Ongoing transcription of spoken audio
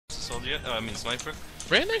soldier. I mean sniper.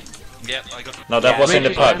 Really? Yeah, I got. No, that was in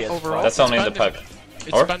the pug. That's only in the pug.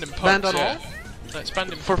 It's banned in pugs. Banned on all? No, it's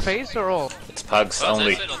banned in For face or all? It's pugs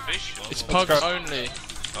only. It's pugs only.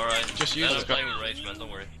 Alright, Just use it. I'm playing with Rage, man, don't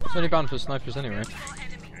worry. It's only banned for snipers anyway.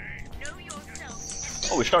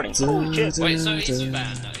 Oh, we're starting. Oh shit. Wait, so it's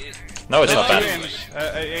banned now? No, it's not banned.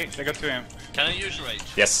 They got 2 aim. Can I use Rage?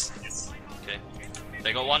 Yes. Okay.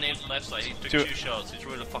 They got 1 aim left side, he took 2 shots, it's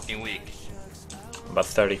really fucking weak. About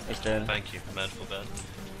 30. Thank you, mad for bad.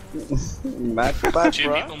 Mad for bad, 2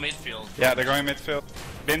 bro. people midfield. Yeah, they're going midfield.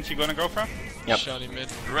 Vince, you gonna go for him? Yep. Shiny mid.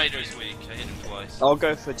 Raider's weak, I hit him twice. I'll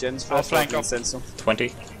go for Jens I'll first. flank up. Sentinel.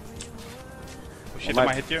 20. Oh shit, I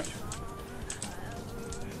might hit you.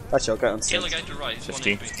 Actually, I'll go on Kill the Sentinel. guy to right,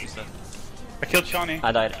 15. 1 HP instead. I killed Shawnee.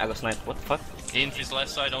 I died. I got sniped. What the fuck? Inf is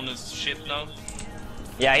left side on his ship now.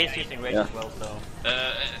 Yeah, he's using rage Yeah. as well, so.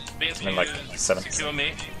 Vince, I'm can like you 7. secure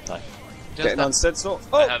me? Die. Getting on Sentinel.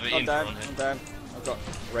 I Oh, have an I'm info down. on him. I'm down. I've got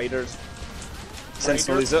Raiders.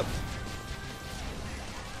 Sentinel is up.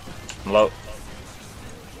 I'm low.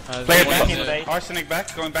 Play it Back back. in base. Arsenic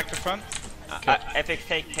back, going back to front. Epic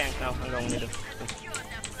take tank now. I'm going middle.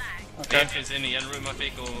 Okay. Inf is in the end room, I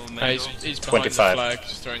think, or middle. He's behind 25. the flag,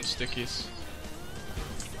 just throwing stickies.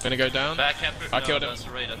 Gonna go down. Back camper. I No, killed him. that's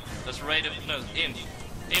a Raider. That's a Raider. No, in.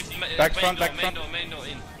 Back main front, door, back main front. door, main door,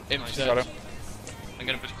 in. Imp Nice. dead. Got him. I'm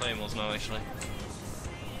gonna push claymores now, actually.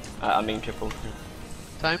 I'm being triple.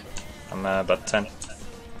 Time? I'm about 10.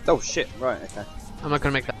 Oh shit, right, okay. I'm not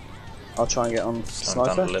gonna make that. I'll try and get on Slowing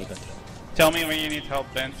down a Sniper. little bit. Tell me when you need help,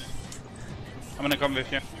 Vince. I'm gonna come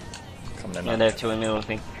with you. Coming in Yeah, now. they have 2 in middle, I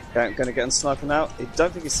think. Okay, I'm gonna get on Sniper now. I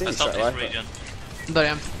don't think he's seen I me stopped straight his away. regen. There I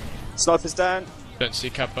am. Sniper's down. Don't see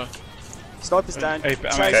Kappa. Sniper's down. Eight-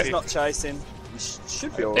 I'm Chase's eight. not chasing. You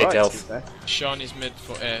should be 8 alright, to be health. fair. Shawnee's mid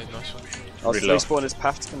for air, nice one. I'll Reload. respawn his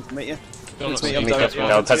path to come to meet you. Don't Let's not meet see him Kappa. direct.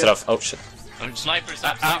 No, pass it off. Oh shit. Snipers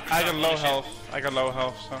I up, snipers got up, low on the health. I got low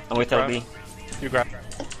health, so. I'm with grab. LB. You grab.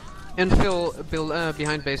 Infill build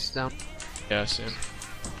behind base is down. Yeah, I see him.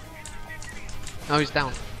 Now he's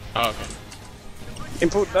down. Oh, okay.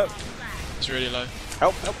 Input, no. It's really low.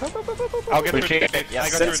 Help, help, help, help, help, help, help. I'll get through Retreat. the Yeah. I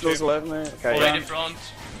got through Sentinel's two. 11 there. Okay, Right in front.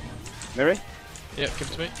 Miri, Yeah, give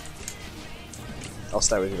it to me. I'll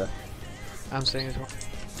stay with you there. I'm staying as well.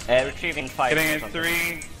 Retrieving 5. Getting in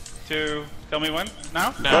 3, 2. Tell me when.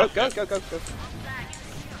 Now? Now. Go.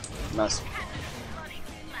 Nice.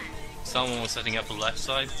 Someone was setting up the left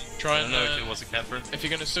side. Try I don't and, know if it was a camper. if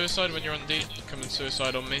you're gonna suicide when you're on D, come and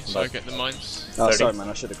suicide on me so I get the mines. Oh, 30. sorry man,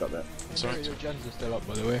 I should have got that. Sorry. Your gens are still up,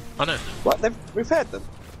 by the way. I know. What? They've repaired them?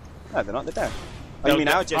 No, they're not. They're down. Oh, you mean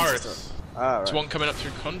our gens are still? Ah, There's right. one coming up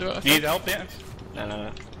through conduit, I Need think. help, yeah?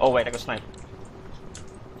 No. Oh, wait, I got sniped.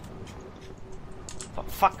 Oh,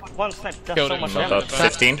 fuck, one snipe does Killed so him. much Not damage.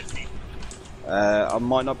 About 15. I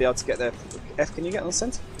might not be able to get there. F, can you get on the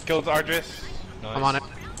center? Killed Ardris. Nice. I'm on it.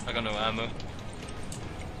 I got no ammo.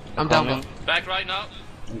 I'm down low. Back right now.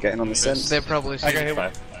 I'm getting on the center. They've probably I seen. got hit.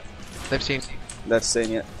 5. They've seen. They've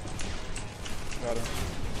seen it. Got him.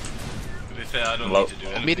 To be fair, I don't Low. need to do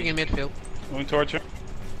anything. Meeting in midfield. Moving towards you.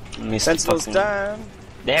 Missed Sentinel's fucking- down.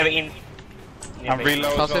 They have it in. I'm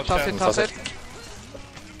reloading. Toss it.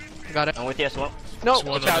 Got it. I'm with you as well. No! Just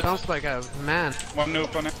one That on bounced like a man. One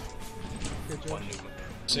nuke on it.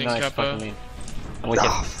 Seeing Nice Kappa. fucking lead. I'm with you.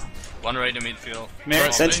 One Raider midfield. Mirror.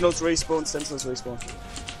 Right. Sentinel's respawn. Sentinel's respawn.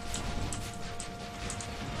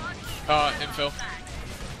 Infill.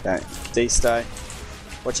 Okay. D stay.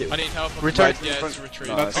 Watch it. I need help. on Return. the right. Yeah, it's a retreat.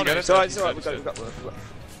 Nice. Oh, no, It's alright. It's alright. We've got.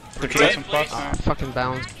 Retreat some plus. Fucking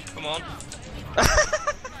bounce. Come on.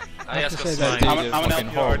 I asked Say us that sniper. I'm did a gonna fucking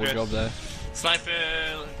help you, horrible Ardris. job there. Sniper,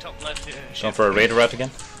 top left. Going for a raider route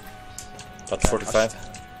again. About 45.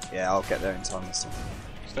 Yeah, I'll get there in time this time.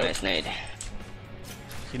 Nice nade.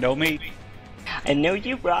 You know me. I know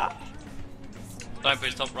you, brah. Sniper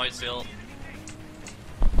is top right still.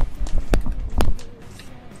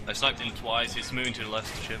 I sniped him twice, he's moving to the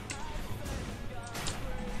left ship.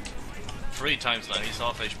 3 times now, he's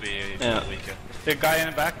half HP, he's Yeah. weaker. The guy in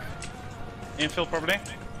the back. Infill probably.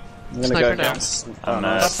 I'm gonna Sniper go down. down.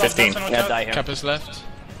 I'm 15. Yeah, die here. Kappa's left.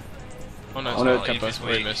 Oh no, Oh, no, it's not If Kappa. it's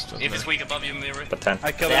We weak, missed. if it's weak above you, mirror. About 10.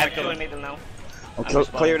 I killed They him. I have 2 killed in him. middle now. I'm I'm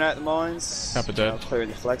clearing out the mines. Kappa dead. I'm clearing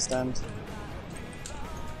the flag stand.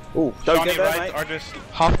 Ooh, don't Shawnee get there, right, mate. Ardris.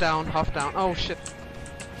 Half down, half down. Oh shit.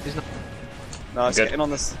 He's not. No, it's Good. getting on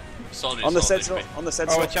the Soldier, on the soldier sentinel. HP. On the Oh,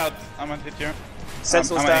 sentinel. watch out. I'm gonna hit you.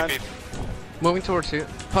 Sentinel's I'm down. AP. Moving towards you.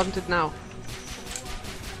 Punted now.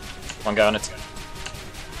 One guy on it.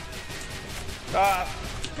 Ah.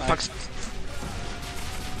 Fuck.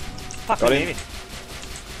 Fuck Got me, him. maybe.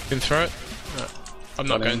 Can throw it. I'm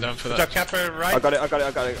not going down for Is that. that Capper right? I got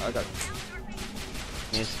it.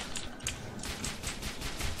 Yes.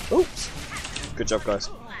 Oops. Good job, guys.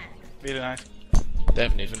 Really nice. They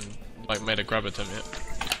haven't even like made a grab attempt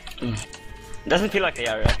yet. Doesn't feel like they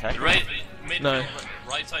are attacked. Right, mid, No.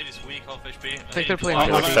 right side is weak, half HP. I think they're playing I'm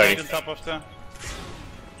Killing on 30. the top of the...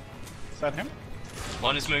 Is that him?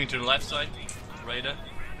 One is moving to the left side. Raider.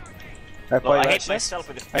 Well, I hate actually? myself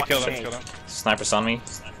with this I fucking killed him, thing. killed him. Sniper's on me.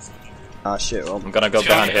 Ah shit, well, I'm gonna go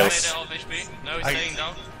behind Raider hills. half HP. No, he's staying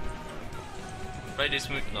down. Raider is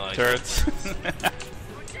moving. No, Turrets.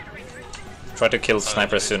 Try to kill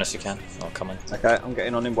sniper as soon as you can. Oh, come on. okay, I'm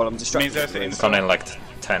getting on him while I'm distracted. Means there's Come in like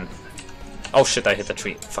 10. Oh shit, I hit the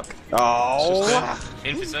tree. Fuck. Oh!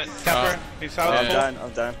 Infi set. Capper, he's out.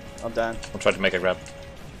 I'm down. I'll try to make a grab.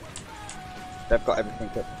 They've got everything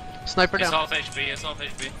good. Sniper It's down. half HP, it's half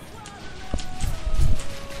HP.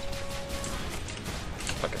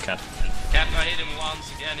 Fuck, I can't. Cap, I hit him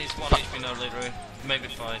once again, he's 1 HP now later. Maybe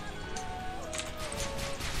 5.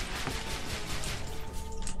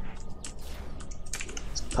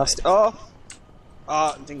 Passed it off.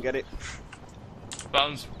 Ah, didn't get it.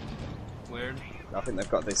 Bounce. Weird. I think they've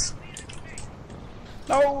got this.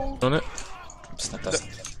 No! On it. Snap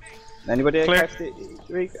that. Anybody Clear. okay?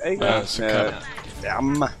 It's a cap.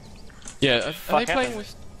 Damn. Yeah, are they Fuck playing happened?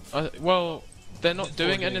 with... well, they're not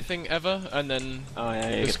doing anything ever, and then Oh yeah,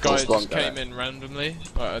 yeah. this guy Just one just guy. came in randomly.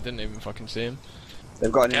 I didn't even fucking see him.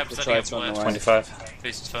 They've got an Cap setting up infiltrator on the left. way. 25.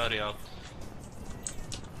 He's 30 out.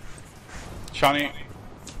 Shawnee.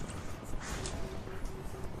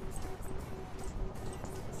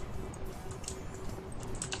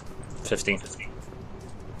 $15.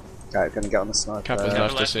 Okay, gonna get on the sniper. Kappa's Kappa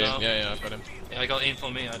left to left see him. now. Yeah, I've got him. Yeah, I got info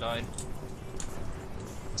on me, I died.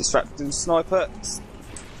 Distracting sniper.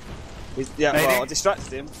 Yeah, Maybe. well, I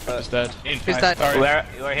distracted him. He's dead. Info. Is that? Sorry.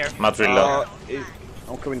 You are here. Not really low.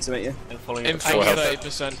 I'm coming to meet you. I'm following In you. full help.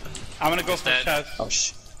 30%. I'm gonna go for dead. Chaz. Oh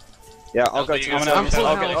sh. Yeah, I'll go I'll to be- the I'm gonna- I'm full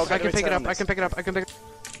I'll health. get I can pick it up. return I can pick it up. I can pick it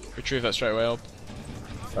up. Retrieve that straight away, I'll...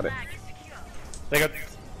 Got it. They got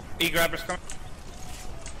E-grabbers coming.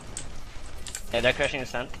 Yeah, they're crashing the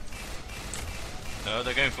sand. No,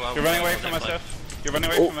 they're going for You're running away from us, Jeff. You're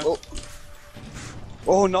running away from us.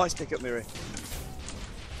 Oh, nice pick up, Miri.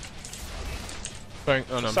 Going...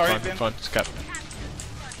 Oh no, I'm Sorry, fine, Vin. fine. It's cap.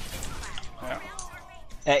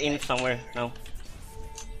 Yeah. In somewhere. No.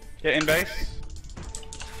 Yeah, in base.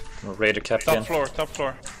 Raider cap again. Top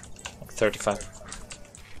floor. 35.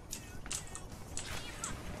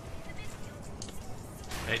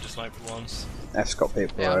 Hey, just sniper once. F's got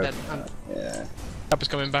people. Yeah, I'm over. dead. Yeah. Kappa's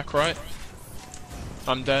coming back right.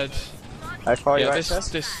 I'm dead. How far are you Yeah, at, Chess?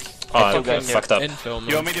 this Oh, I fucking fucked up. infill,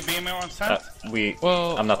 You want man. me to beam her on sand?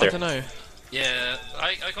 Well, I'm not there. I don't know. Yeah,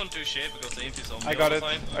 I can't do shit because the info's on me I got all it.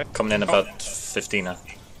 the time. Coming in about 15 now.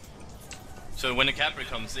 So when the capper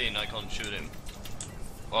comes in, I can't shoot him.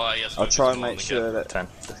 Oh, yes. I'll try and make sure that. 10.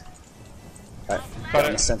 Okay, Got get on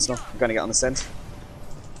it. the sentinel. I'm gonna get on the sentinel.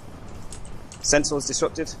 Sentinel's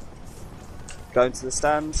disrupted. Going to the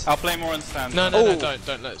stand. I'll play more on stand. No, Oh.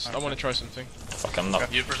 don't. Let's. I want to try something. Fuck, I'm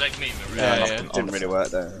not. You protect me, Maria. Yeah, Yeah, yeah. it didn't really work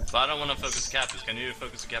there. But I don't want to focus the cappers. Can you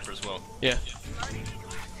focus the capper as well? Yeah,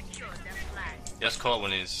 Just call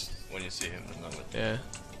when you see him. at the moment. yeah.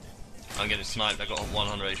 I'm getting sniped. I got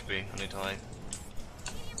 100 HP. I need to hide.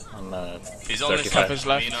 I'm He's on the 35. Kappa's sniper.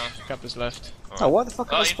 left. Me now. Kappa's left. Oh, why the fuck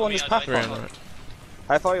have I Oh, spawned this info me, I path died. Three on? on right.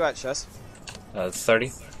 How far are you at, Chess?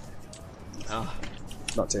 30.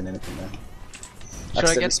 Not doing anything there. Should I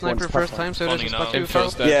Accidentally get spawned sniper this first path time so it doesn't Spawning spot now. you?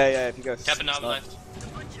 Infill's Phil? dead. Yeah, if you go. Capper now snipe.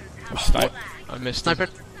 left. I missed Sniper.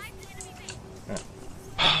 him.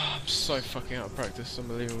 I'm so fucking out of practice. It's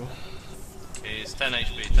unbelievable. He's 10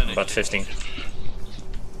 HP. 10 HP. About 15.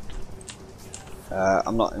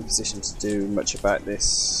 I'm not in position to do much about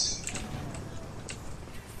this.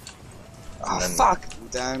 Oh then- fuck! I'm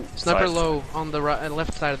down. Sniper 5. low on the right,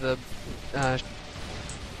 left side of the.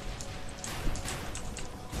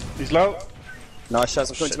 He's low. Nice, Shaz.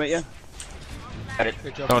 I'm coming Shit. to meet you. Got it.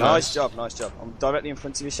 Oh, Nice job, nice job. I'm directly in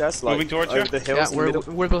front of you, Shaz. Like, Moving towards over you? the hills Yeah, in the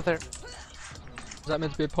middle. we're both there. Is that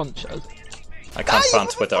meant to be a punch? I can't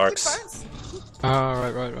plant with the arcs. Ah,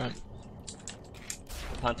 right.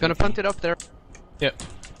 Gonna punt it up there. Yep.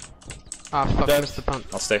 Ah, fuck, Dead. missed the punt.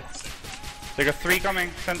 I'll stay. They got 3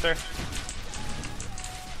 coming. Center.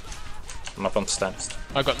 I'm up on the stand.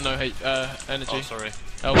 I got no energy. Oh, sorry.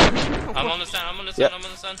 Oh, I'm on the stand. I'm on the stand. Yep. I'm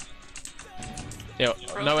on the stand. yeah,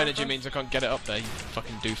 no energy means I can't get it up there. You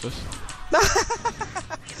fucking doofus.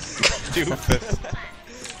 Doofus.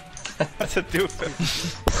 That's a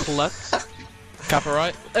doofus. Klutz. Kappa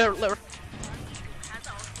right. There.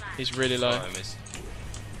 He's really low. Oh, I missed.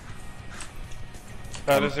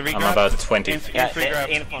 There's a I'm regrab. about 20. Yeah, Free grab.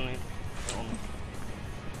 in on me.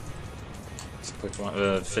 It's a quick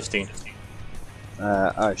one. 15.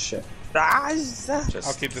 Oh shit. I'll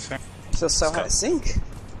Just keep the same. Feels so hard to sink.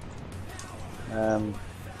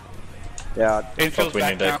 Yeah, Infield's fuck, we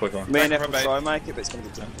back need a now. quick one. me and Back F for will bait. try and make it, but it's going to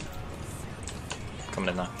be tough. Coming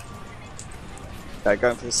in now. Okay,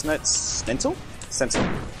 going for the Stental? Stental.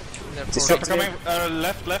 Therefore, Just Stop coming.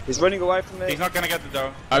 Left. He's running away from me. He's not gonna get the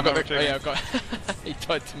dough. I've got Number the. two. Oh yeah, I've got. He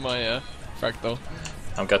tied to my fractal.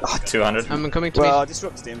 I've got 200. I'm coming to Well, me. I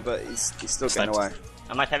disrupted him, but he's still getting Sniped. away.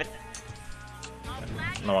 I might have it.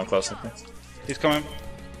 No one close, I think. He's coming.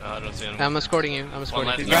 No, I don't see him. I'm escorting you. I'm escorting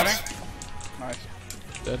left. He's you. grabbing. Nice.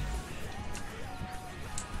 Dead.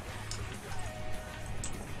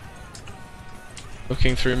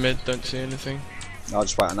 Looking through mid, don't see anything. I'll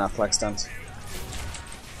just wait on our flag stands.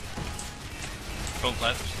 Front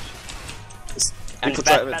left. And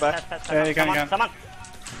Infiltrate a bit back. Yeah, you can. Come on.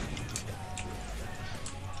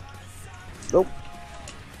 Nope.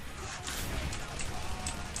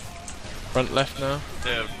 Front left now.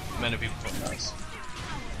 There are many people front. Nice.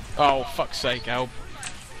 Oh fuck's sake, Alb.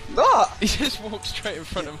 Ah! He just walked straight in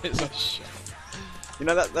front of me. It's like shit. You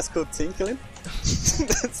know that's called team killing?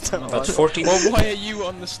 That's not About right. 40. Well, why are you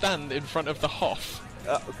on the stand in front of the Hoff?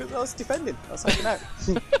 Because I was defending. I was hanging out.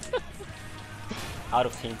 Out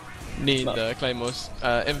of team. Need claymores.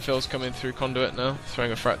 Infill's coming through conduit now,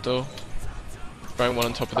 throwing a fractal. Throwing one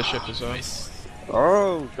on top of the ship as well.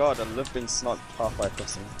 Oh god, I love being sniped halfway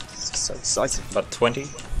across him. It's so exciting. About 20.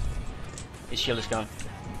 His shield is gone.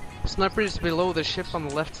 Sniper is below the ship on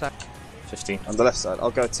the left side. 15. On the left side,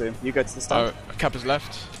 I'll go to him. You go to the stand. Oh, Kappa's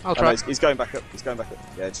left. I'll Oh, no, try. he's going back up. He's going back up.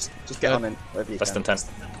 Yeah, just get Yeah. on in wherever you Less can. than 10.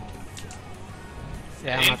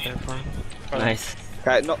 Yeah, I'm not there for him. Nice.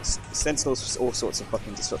 Okay, not Sentinels, all sorts of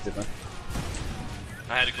fucking disruptive, man.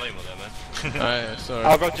 I had a claymore there, man. Oh, yeah, sorry.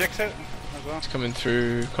 I'll go Jix it as well. It's coming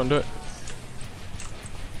through conduit.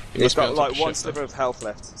 He He's must be got on top like of one ship, though. sliver of health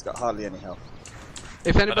left. He's got hardly any health.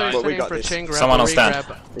 If anybody's Well, we setting got for a this. chain grab Someone or on stand.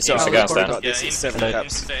 re-grab, It's Yeah, all we we've got got stand. this. It's 7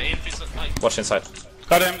 caps. Watch inside.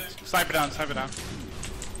 Got him. Sniper down. Sniper down.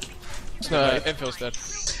 No, Infill's dead.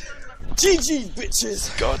 GG,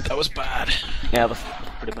 bitches! God, that was bad. Yeah, that's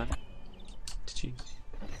pretty bad.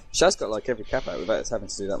 Shaz got like every cap out without us having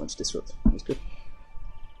to do that much disrupt. It was good.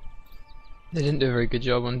 They didn't do a very good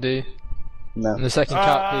job on D. No. In the second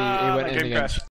cap, he went I in game against crashed.